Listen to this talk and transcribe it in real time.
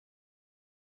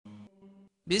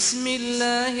بسم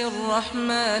الله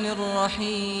الرحمن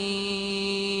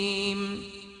الرحيم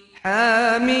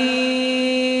حميم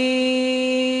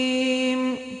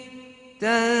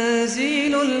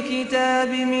تنزيل الكتاب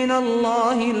من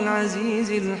الله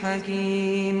العزيز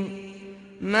الحكيم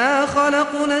ما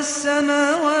خلقنا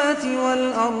السماوات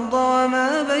والأرض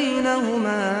وما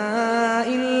بينهما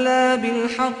إلا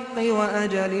بالحق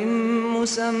وأجل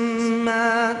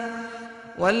مسمى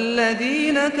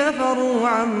والذين كفروا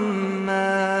عما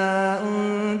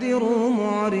أنذروا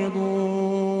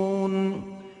معرضون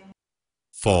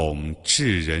奉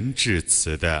至仁至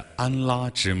慈的安拉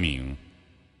之名，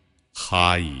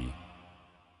哈伊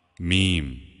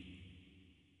，mim，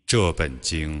这本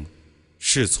经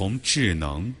是从智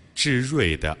能至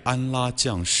睿的安拉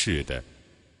降世的。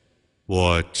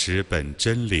我只本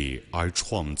真理而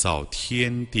创造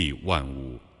天地万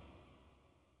物，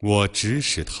我只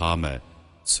使它们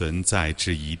存在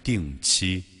至一定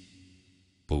期。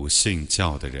不信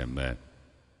教的人们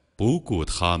不顾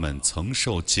他们曾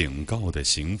受警告的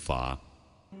刑罚。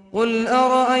قل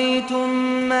أرأيتم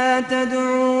ما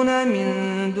تدعون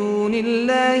من دون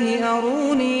الله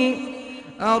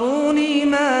أروني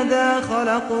ماذا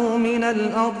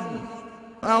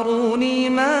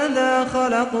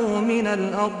خلقوا من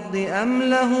الأرض أم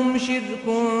لهم شرك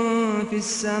في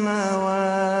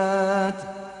السماوات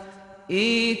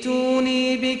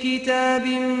ائتوني بكتاب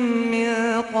من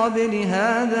قبل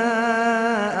هذا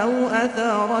أو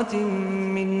أثارة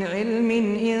من علم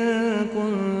إن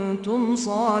كنتم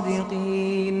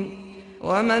صادقين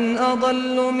ومن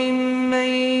أضل ممن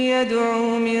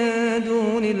يدعو من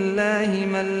دون الله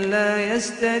من لا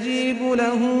يستجيب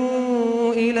له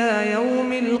إلى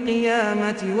يوم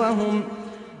القيامة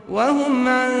وهم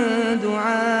عن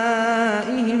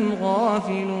دعائهم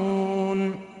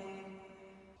غافلون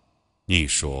你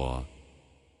说，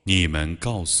你们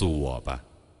告诉我吧，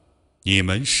你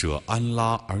们舍安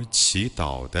拉而祈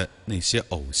祷的那些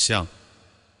偶像，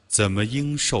怎么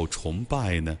应受崇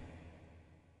拜呢？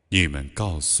你们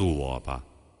告诉我吧，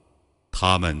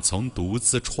他们曾独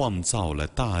自创造了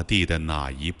大地的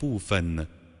哪一部分呢？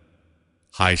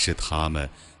还是他们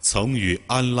曾与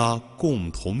安拉共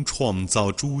同创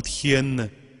造诸天呢？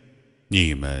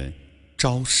你们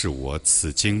昭示我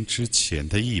此经之前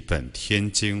的一本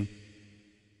天经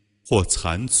或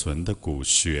残存的古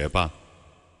学吧。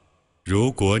如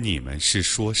果你们是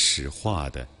说实话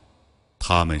的，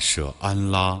他们舍安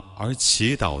拉而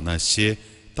祈祷那些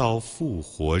到复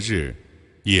活日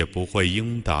也不会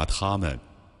应答他们，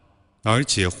而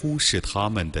且忽视他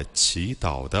们的祈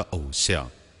祷的偶像，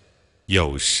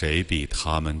有谁比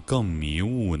他们更迷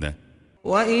雾呢？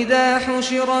 وإذا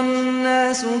حشر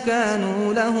الناس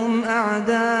كانوا لهم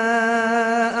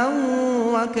أعداء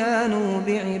وكانوا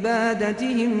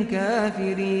بعبادتهم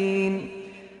كافرين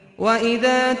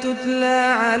وإذا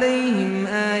تتلى عليهم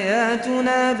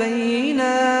آياتنا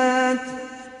بينات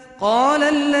قال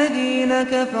الذين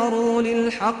كفروا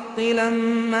للحق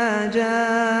لما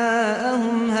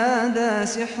جاءهم هذا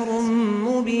سحر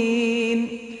مبين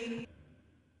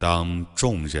当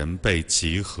众人被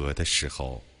集合的时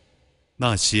候，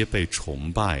那些被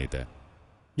崇拜的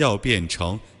要变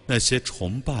成那些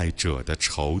崇拜者的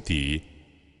仇敌，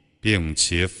并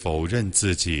且否认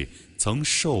自己曾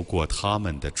受过他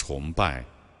们的崇拜。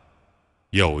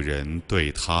有人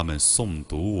对他们诵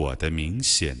读我的明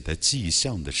显的迹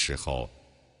象的时候，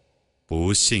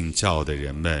不信教的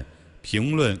人们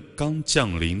评论刚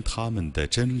降临他们的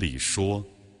真理说，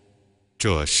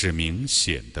这是明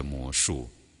显的魔术。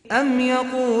أم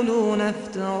يقولون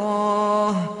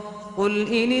افتراه قل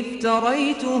إن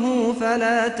افتريته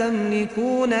فلا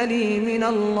تملكون لي من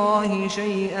الله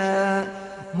شيئا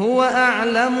هو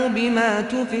أعلم بما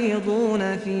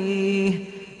تفيضون فيه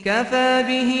كفى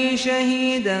به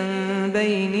شهيدا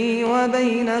بيني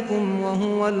وبينكم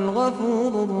وهو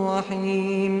الغفور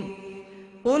الرحيم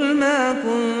قل ما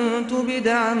كنت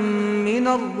بدعا من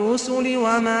الرسل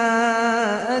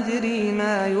وما أدري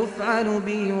ما يفعل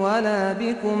بي ولا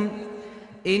بكم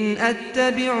إن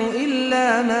أتبع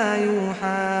إلا ما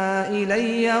يوحى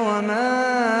إلي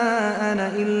وما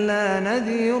أنا إلا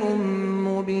نذير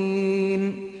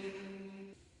مبين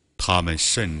他们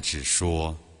甚至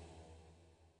说，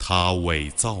他伪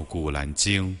造古兰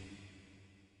经。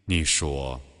你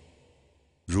说，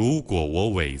如果我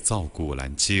伪造古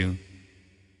兰经，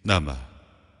那么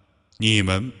你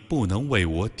们不能为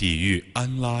我抵御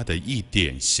安拉的一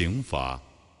点刑罚。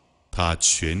他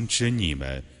全知你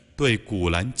们对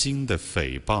古兰经的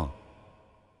诽谤，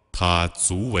他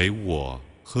足为我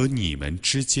和你们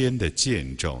之间的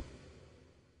见证。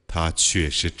他却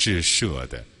是至赦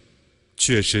的，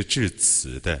却是至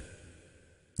慈的。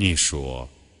你说，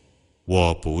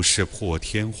我不是破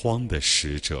天荒的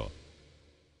使者，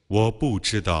我不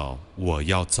知道我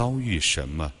要遭遇什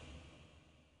么，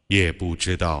也不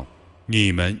知道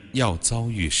你们要遭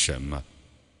遇什么。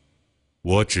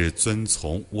我只遵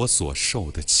从我所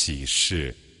受的启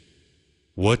示，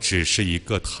我只是一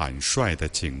个坦率的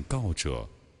警告者。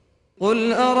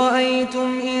قل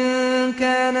أرأيتم إن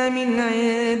كان من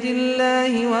عند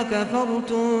الله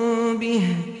وكفرتم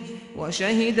به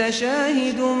وشهد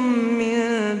شاهد من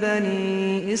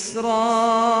بني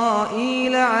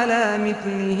إسرائيل على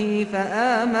مثله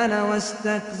فآمن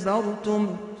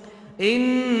واستكبرتم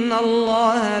إن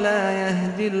الله لا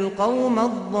يهدي القوم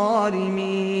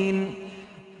الظالمين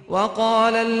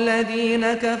وقال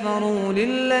الذين كفروا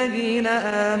للذين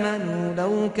آمنوا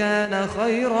لو كان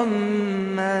خيرا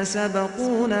ما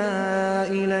سبقونا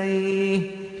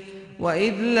إليه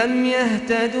وإذ لم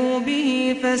يهتدوا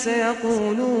به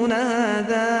فسيقولون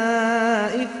هذا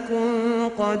إفك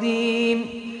قديم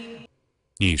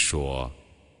你说，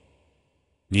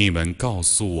你们告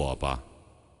诉我吧，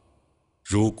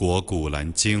如果古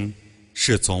兰经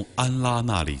是从安拉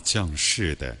那里降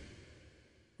世的，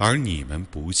而你们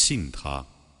不信他，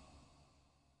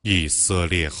以色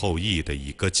列后裔的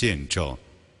一个见证，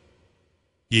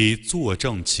以作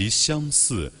证其相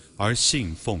似而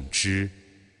信奉之，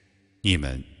你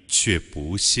们却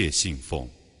不屑信奉，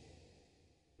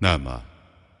那么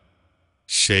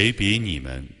谁比你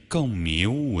们更迷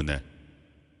雾呢？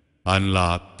安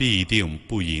拉必定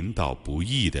不引导不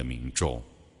义的民众。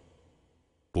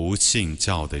不信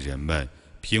教的人们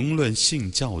评论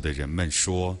信教的人们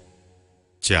说，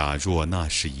假若那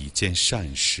是一件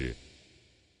善事，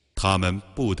他们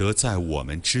不得在我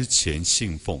们之前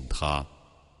信奉他。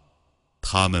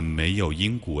他们没有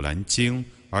因古兰经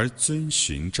而遵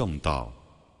循正道，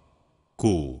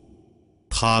故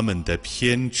他们的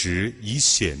偏执已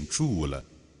显著了。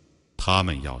他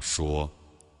们要说，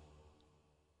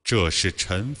这是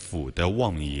臣服的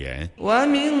妄言。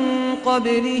ومن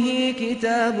قبله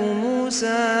كتاب موسى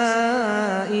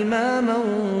إماما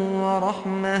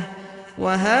ورحمة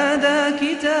وهذا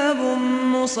كتاب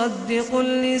مصدق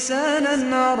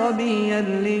لسانا عربيا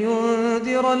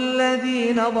لينذر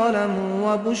الذين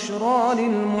ظلموا وبشرى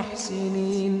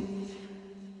للمحسنين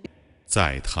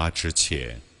在他之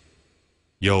前，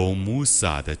有穆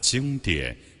萨的经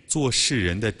典做世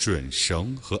人的准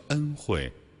绳和恩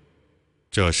惠。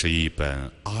这是一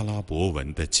本阿拉伯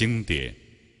文的经典，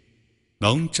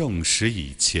能证实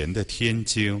以前的天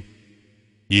经，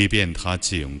以便他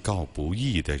警告不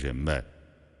义的人们，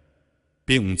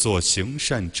并做行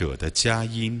善者的佳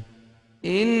音。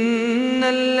إن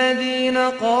الذين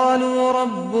قالوا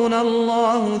ربنا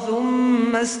الله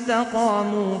ثم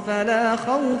استقاموا فلا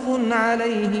خوف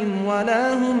عليهم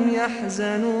ولا هم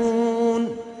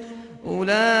يحزنون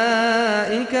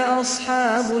أولئك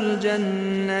أصحاب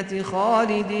الجنة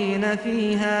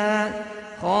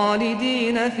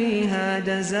خالدين فيها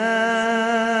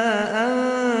جزاء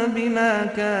بما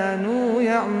كانوا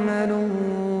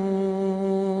يعملون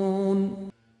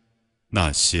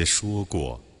那些说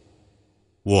过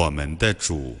我们的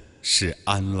主是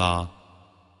安拉，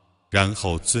然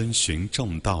后遵循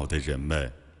正道的人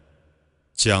们，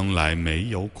将来没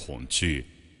有恐惧，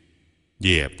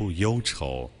也不忧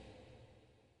愁。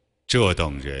这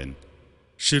等人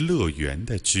是乐园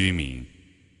的居民，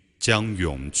将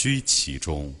永居其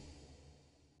中。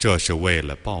这是为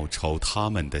了报酬他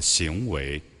们的行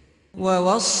为。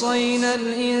ووصينا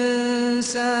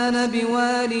الإنسان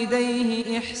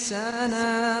بوالديه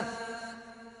إحسانا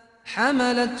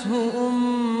حملته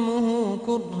أمه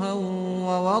كرها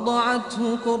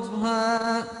ووضعته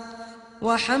كرها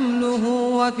وحمله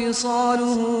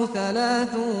وفصاله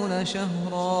 30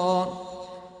 شهرا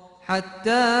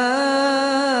حتى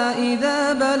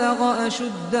إذا بلغ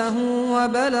أشده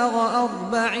وبلغ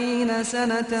 40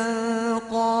 سنة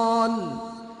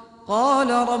قال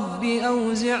رب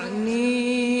أوزعني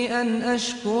أن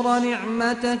أشكر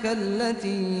نعمتك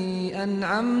التي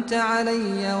أنعمت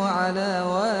علي وعلى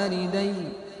والدي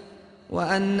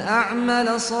وأن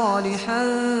أعمل صالحا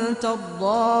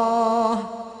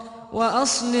ترضاه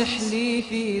وأصلح لي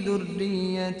في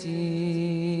ذريتي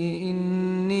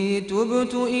إني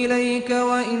تبت إليك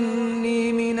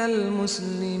وإني من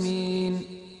المسلمين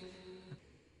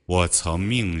我曾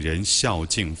命人孝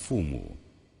敬父母，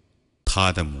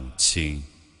他的母亲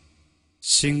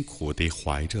辛苦地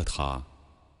怀着他，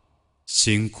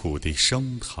辛苦地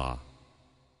生他，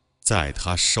在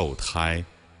他受胎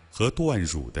和断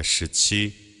乳的时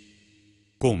期，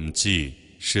共计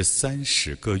是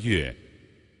30个月。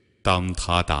当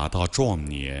他达到壮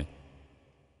年，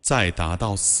再达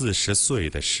到40岁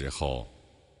的时候，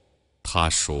他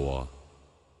说：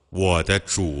我的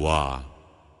主啊，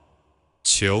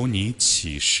求你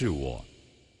启示我，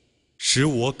使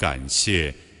我感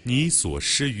谢你所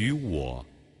施于我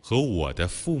和我的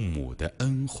父母的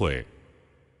恩惠，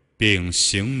并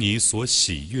行你所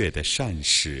喜悦的善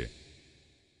事。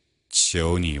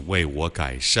求你为我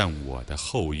改善我的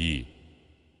后裔，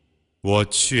我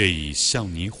却已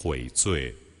向你悔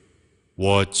罪，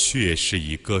我却是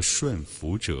一个顺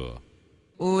服者。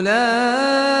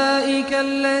أولئك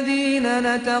الذين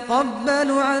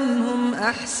نتقبل عنهم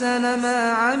أحسن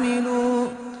ما عملوا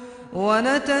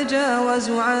ونتجاوز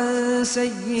عن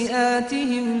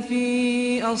سيئاتهم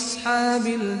في أصحاب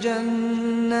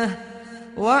الجنة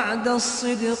وعد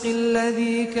الصدق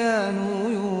الذي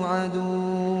كانوا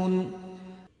يوعدون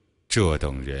这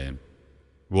等人，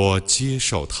我接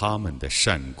受他们的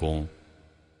善功，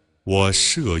我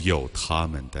赦宥他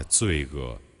们的罪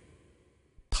恶，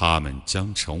他们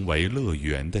将成为乐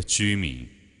园的居民。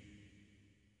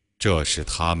这是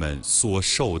他们所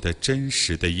受的真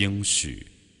实的应许。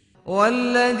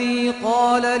والذي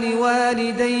قال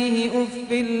لوالديه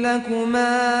أف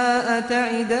لكما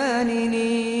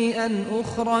أتعدانني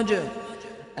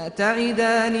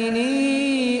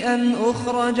أن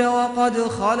أخرج وقد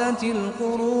خلت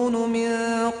القرون من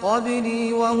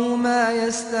قبلي وهما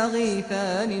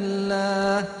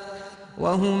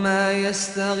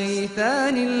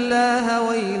يستغيثان الله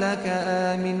ويلك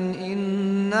آمن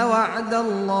إن وعد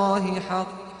الله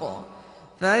حق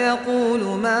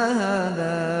فيقول ما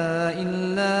هذا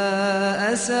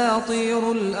إلا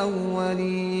أساطير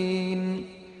الأولين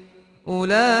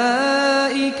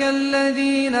أولئك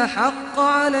الذين حق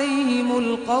عليهم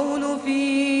القول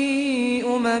في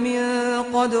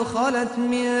قد خلت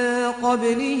من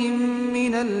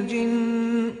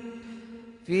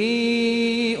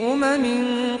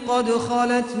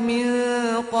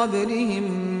قبلهم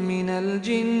من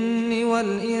الجن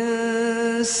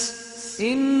والإنس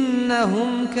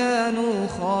إنهم كانوا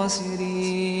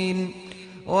خاسرين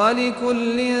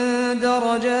ولكل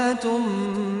درجات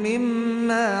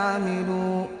مما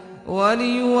عملوا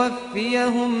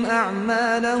وليوفيهم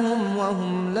أعمالهم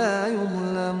وهم لا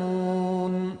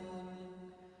يظلمون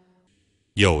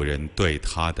有人对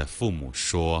他的父母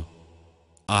说：“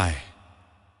唉，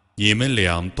你们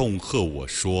俩恫吓我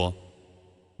说，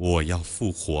我要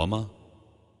复活吗？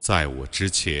在我之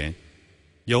前，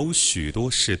有许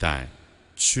多世代，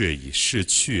却已逝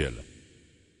去了。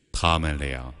他们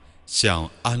俩向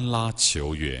安拉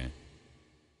求援，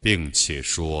并且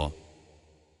说：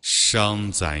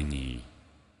伤哉你，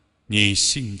你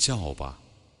信教吧！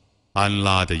安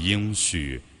拉的应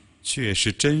许却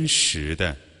是真实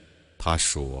的。他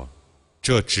说：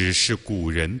这只是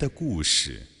古人的故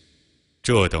事。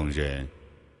这等人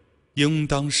应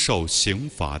当受刑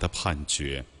罚的判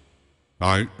决，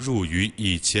而入于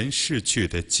以前逝去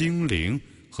的精灵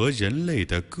和人类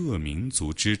的各民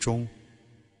族之中，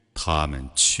他们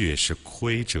却是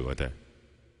亏折的。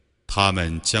他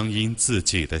们将因自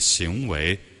己的行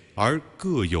为而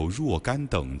各有若干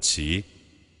等级，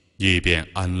以便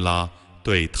安拉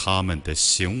对他们的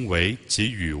行为给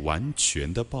予完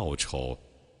全的报酬，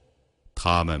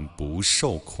他们不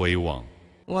受亏望。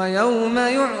ويوم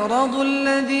يعرض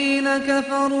الذين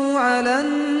كفروا على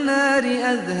النار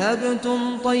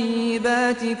أذهبتم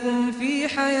طيباتكم في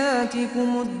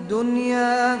حياتكم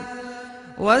الدنيا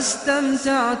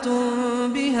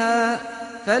واستمتعتم بها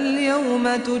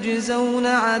فاليوم تجزون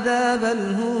عذاب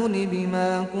الهون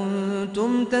بما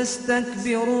كنتم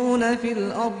تستكبرون في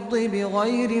الأرض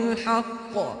بغير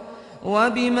الحق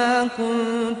وبما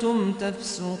كنتم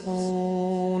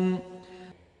تفسقون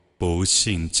不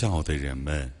信教的人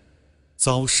们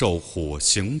遭受火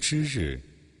刑之日，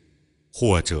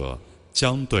或者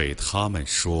将对他们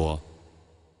说：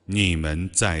你们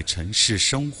在尘世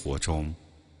生活中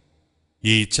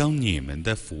已将你们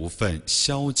的福分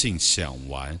消尽享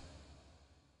完，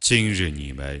今日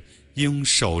你们应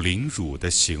受凌辱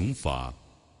的刑罚，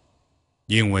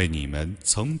因为你们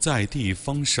曾在地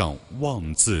方上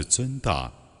妄自尊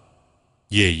大，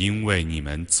也因为你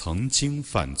们曾经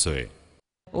犯罪。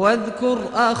واذكر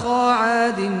أخا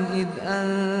عاد إذ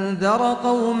أنذر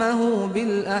قومه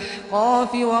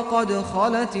بالأحقاف وقد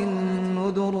خلت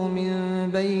النذر من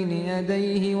بين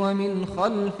يديه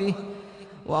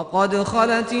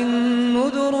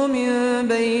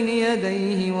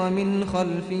ومن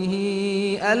خلفه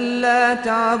ألا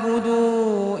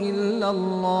تعبدوا إلا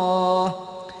الله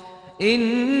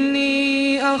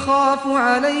إني أخاف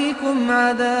عليكم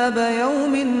عذاب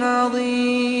يوم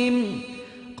عظيم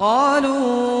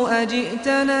قالوا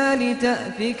أجئتنا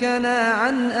لتأفكنا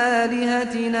عن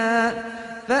آلهتنا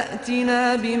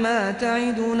فأتنا بما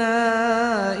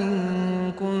تعدنا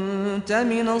إن كنت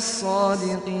من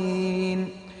الصادقين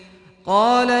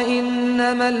قال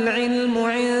إنما العلم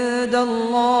عند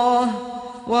الله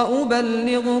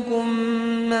وأبلغكم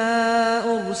ما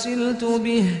أرسلت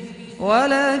به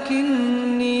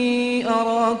ولكني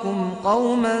أراكم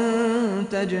قوما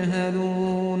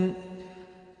تجهلون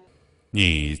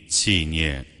你纪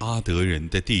念阿德人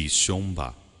的弟兄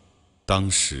吧。当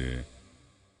时，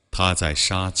他在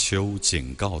沙丘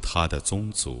警告他的宗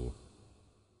族，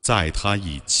在他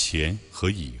以前和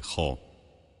以后，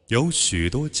有许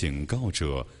多警告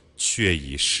者却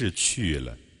已逝去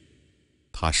了。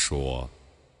他说：“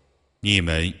你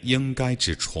们应该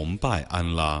只崇拜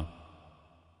安拉。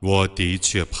我的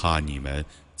确怕你们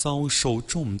遭受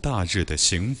重大日的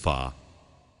刑罚。”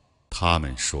他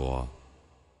们说：“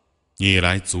你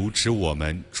来阻止我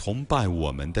们崇拜我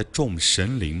们的众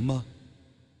神灵吗？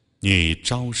你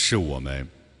昭示我们，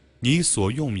你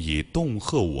所用以恫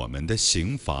吓我们的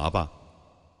刑罚吧。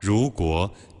如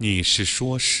果你是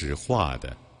说实话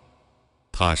的。”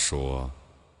他说：“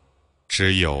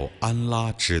只有安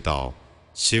拉知道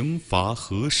刑罚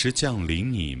何时降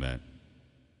临你们，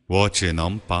我只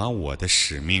能把我的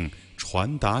使命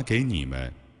传达给你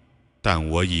们，但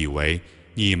我以为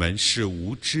你们是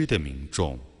无知的民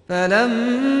众。”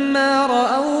 فلما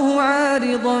رأوه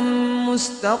عارضا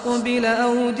مستقبل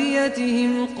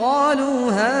أوديتهم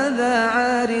قالوا هذا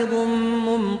عارض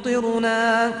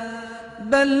ممطرنا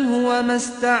بل هو ما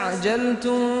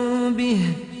استعجلتم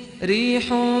به ريح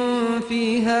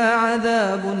فيها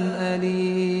عذاب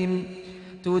أليم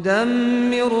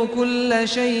تدمر كل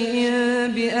شيء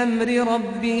بأمر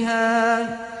ربها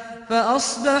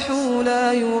فأصبحوا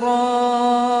لا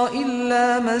يرى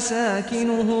إلا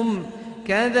مساكنهم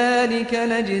كذلك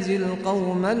نجزي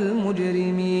القوم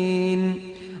المجرمين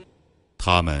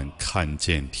他们看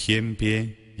见天边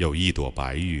有一朵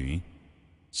白云，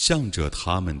向着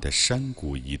他们的山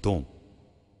谷移动。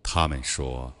他们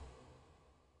说：“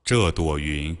这朵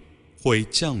云会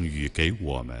降雨给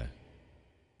我们，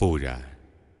不然，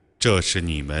这是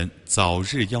你们早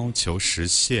日要求实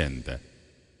现的。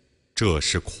这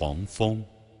是狂风，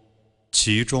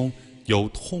其中有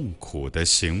痛苦的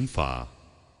刑罚。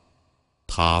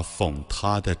他奉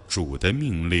他的主的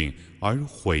命令而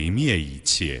毁灭一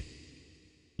切，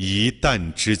一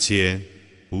旦之间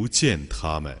不见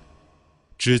他们，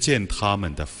只见他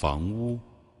们的房屋。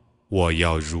我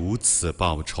要如此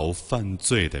报仇犯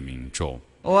罪的民众。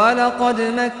ولقد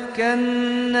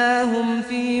مكناهم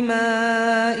في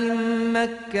ماء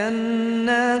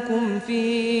مكناكم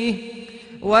فيه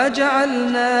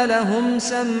وجعلنا لهم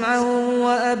سمعا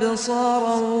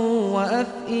وأبصارا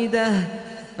وأفئدة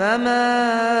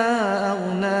فما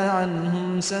أغنى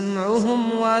عنهم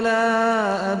سمعهم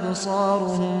ولا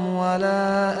أبصارهم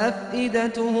ولا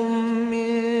أفئدتهم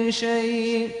من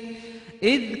شيء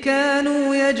إذ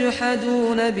كانوا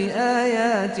يجحدون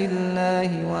بآيات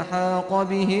الله وحاق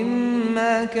بهم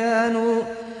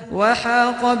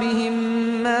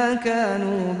ما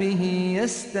كانوا به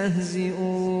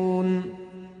يستهزئون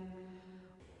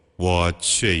我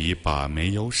却已把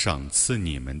没有赏赐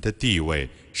你们的地位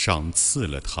赏赐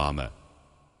了他们。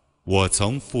我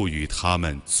曾赋予他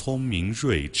们聪明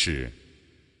睿智，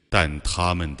但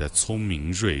他们的聪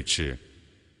明睿智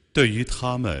对于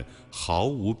他们毫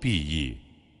无裨益，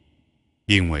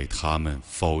因为他们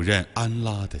否认安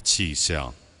拉的气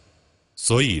象，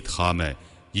所以他们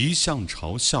一向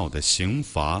嘲笑的刑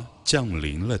罚降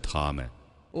临了他们。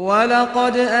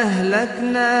ولقد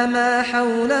أهلكنا ما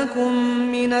حولكم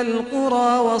من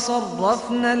القرى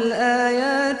وصرفنا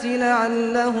الآيات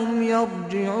لعلهم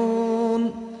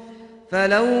يرجعون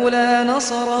فلولا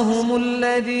نصرهم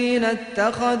الذين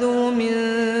اتخذوا من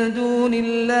دون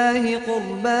الله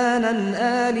قربانا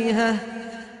آلهة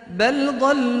بل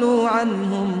ضلوا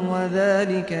عنهم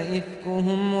وذلك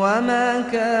إفكهم وما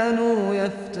كانوا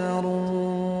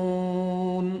يفترون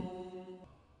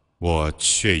我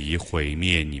却已毁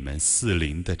灭你们四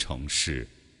邻的城市，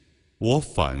我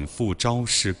反复昭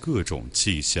示各种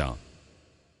迹象，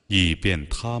以便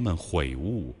他们悔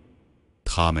悟。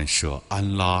他们舍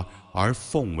安拉而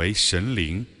奉为神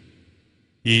灵，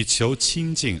以求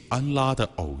亲近安拉的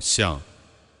偶像，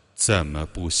怎么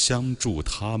不相助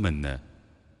他们呢？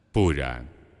不然，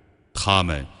他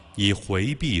们已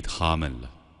回避他们了。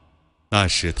那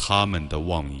是他们的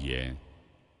妄言，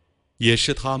也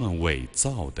是他们伪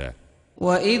造的。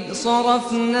وإذ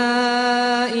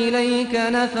صرفنا إليك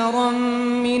نفرا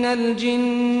من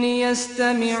الجن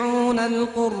يستمعون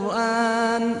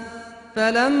القرآن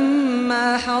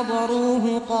فلما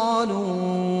حضروه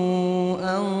قالوا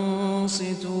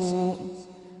أنصتوا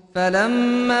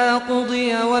فلما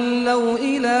قضي ولوا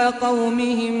إلى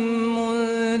قومهم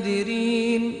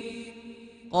منذرين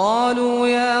قالوا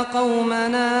يا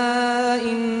قومنا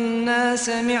إنا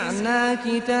سمعنا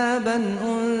كتابا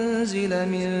أنزل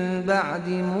من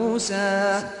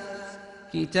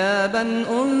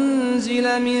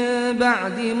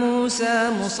بعد موسى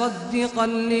مصدقا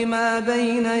لما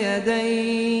بين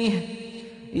يديه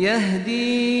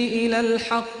يهدي إلى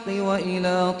الحق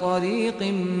وإلى طريق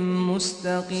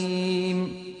مستقيم。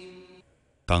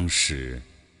当时，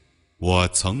我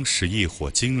曾使一伙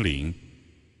精灵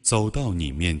走到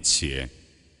你面前，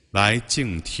来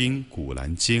静听古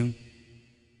兰经。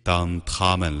当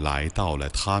他们来到了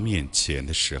他面前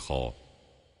的时候，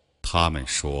他们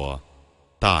说：“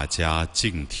大家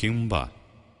静听吧。”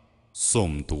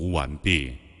诵读完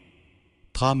毕，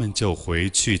他们就回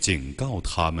去警告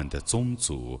他们的宗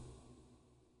族。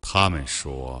他们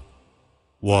说：“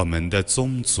我们的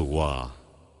宗族啊，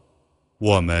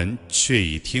我们却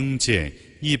已听见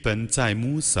一本在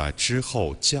穆萨之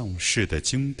后降世的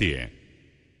经典，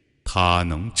它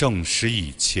能证实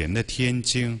以前的天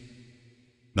经，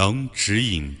能指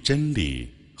引真理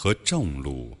和正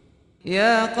路。”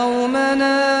 يا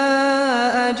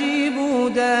قومنا أجيبوا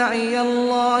داعي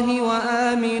الله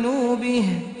وآمنوا به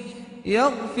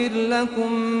يغفر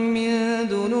لكم من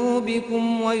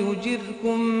ذنوبكم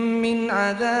ويجركم من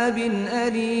عذاب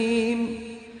أليم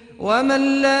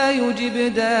ومن لا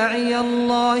يجب داعي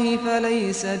الله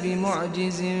فليس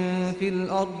بمعجز في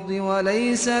الأرض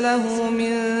وليس له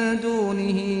من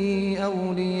دونه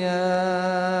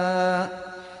أولياء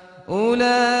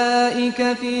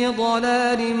أولئك في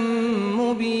ضلال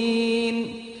مبين。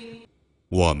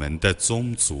我们的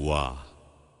宗族啊，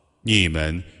你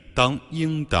们当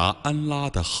应答安拉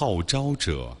的号召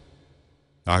者，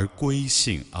而归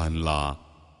信安拉，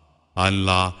安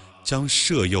拉将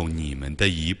赦宥你们的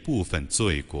一部分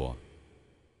罪过，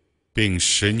并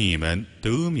使你们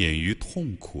得免于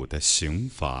痛苦的刑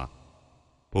罚。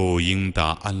不应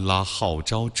答安拉号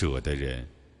召者的人，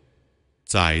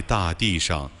在大地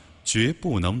上绝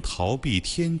不能逃避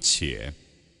天谴，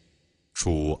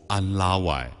除安拉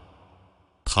外，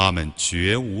他们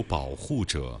绝无保护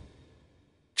者。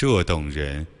这等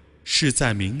人是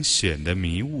在明显的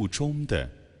迷雾中的。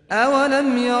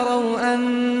أولم يروا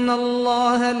أن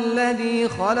الله الذي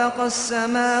خلق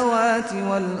السماوات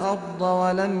والأرض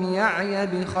ولم يعي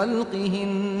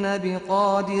بخلقهن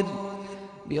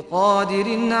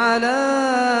بقادر على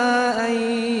أن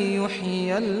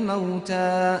يحيي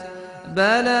الموتى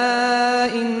بلى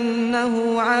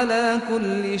إنه على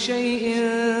كل شيء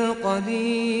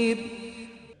قدير。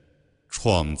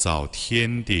创造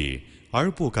天地而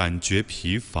不感觉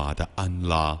疲乏的安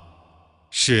拉，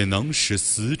是能使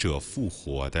死者复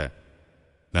活的，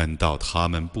难道他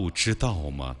们不知道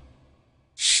吗？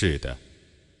是的，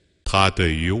他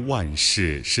对于万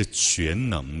事是全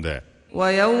能的。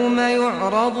ويوم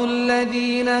يعرض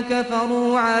الذين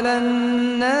كفروا على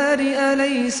النار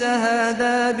أليس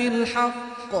هذا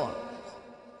بالحق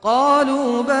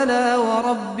قالوا بلى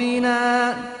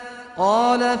وربنا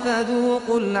قال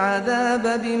فذوقوا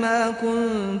العذاب بما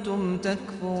كنتم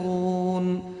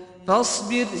تكفرون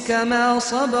فاصبر كما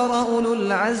صبر أولو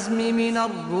العزم من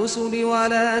الرسل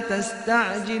ولا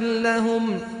تستعجل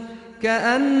لهم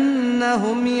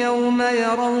كأنهم يوم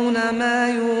يرون ما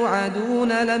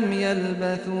يوعدون لم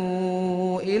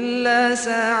يلبثوا إلا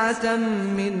ساعة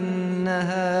من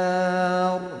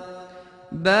نهار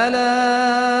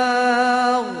بلاغ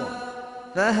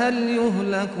فهل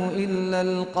يهلك إلا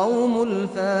القوم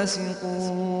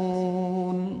الفاسقون。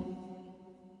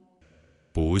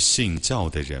不信教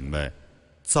的人们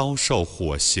遭受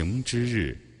火刑之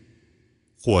日，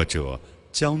或者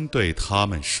将对他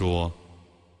们说：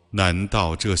难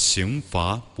道这刑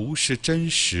罚不是真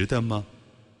实的吗？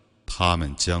他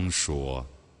们将说：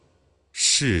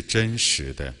是真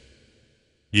实的，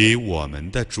以我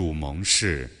们的主盟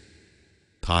誓。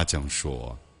他将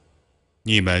说：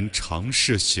你们尝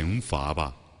试刑罚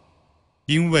吧，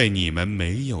因为你们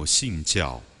没有信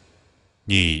教。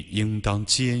你应当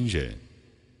坚忍，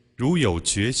如有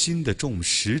决心的众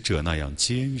使者那样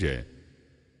坚忍。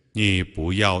你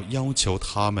不要要求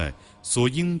他们所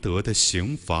应得的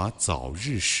刑罚早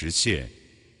日实现，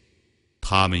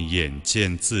他们眼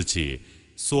见自己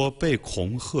所被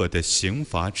恐吓的刑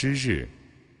罚之日，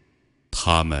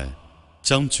他们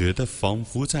将觉得仿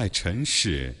佛在尘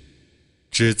世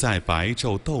只在白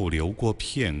昼逗留过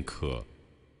片刻。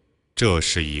这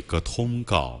是一个通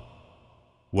告，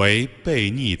为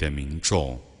悖逆的民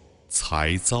众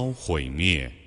才遭毁灭。